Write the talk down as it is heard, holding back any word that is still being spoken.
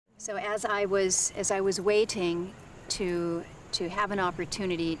So as I was waiting to have an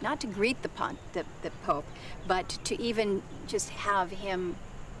opportunity, not to greet the Pope, but to even just have him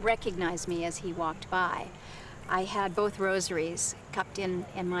recognize me as he walked by, I had both rosaries cupped in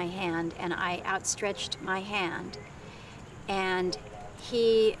my hand, and I outstretched my hand, and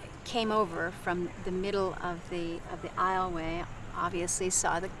he came over from the middle of the aisleway, obviously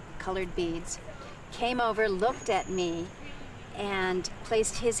saw the colored beads, came over, looked at me, and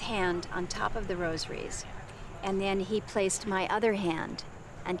placed his hand on top of the rosaries. And then he placed my other hand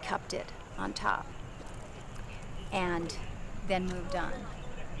and cupped it on top. And then moved on.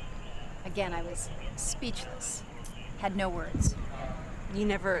 Again, I was speechless, had no words. You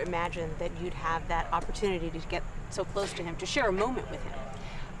never imagined that you'd have that opportunity to get so close to him, to share a moment with him.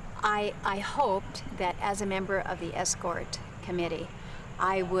 I hoped that as a member of the escort committee,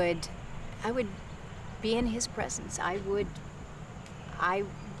 I would be in his presence. I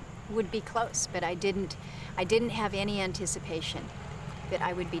would be close, but I didn't have any anticipation that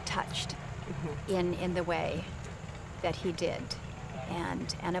I would be touched in the way that he did,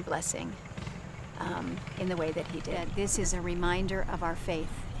 and a blessing in the way that he did. This is a reminder of our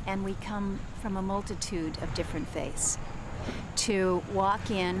faith, and we come from a multitude of different faiths. To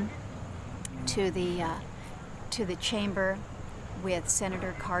walk in to the chamber with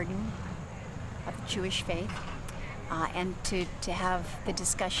Senator Cardin of the Jewish faith, and to have the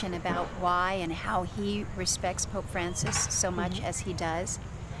discussion about why and how he respects Pope Francis so much as he does.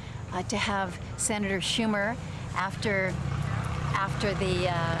 To have Senator Schumer, after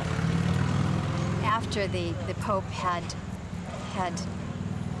the Pope had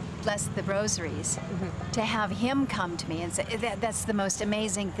blessed the rosaries, to have him come to me and say, that's the most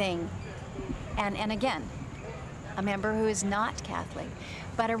amazing thing. And again, a member who is not Catholic,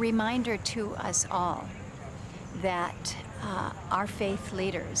 but a reminder to us all that our faith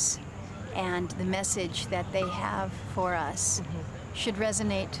leaders and the message that they have for us should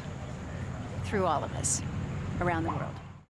resonate through all of us around the world.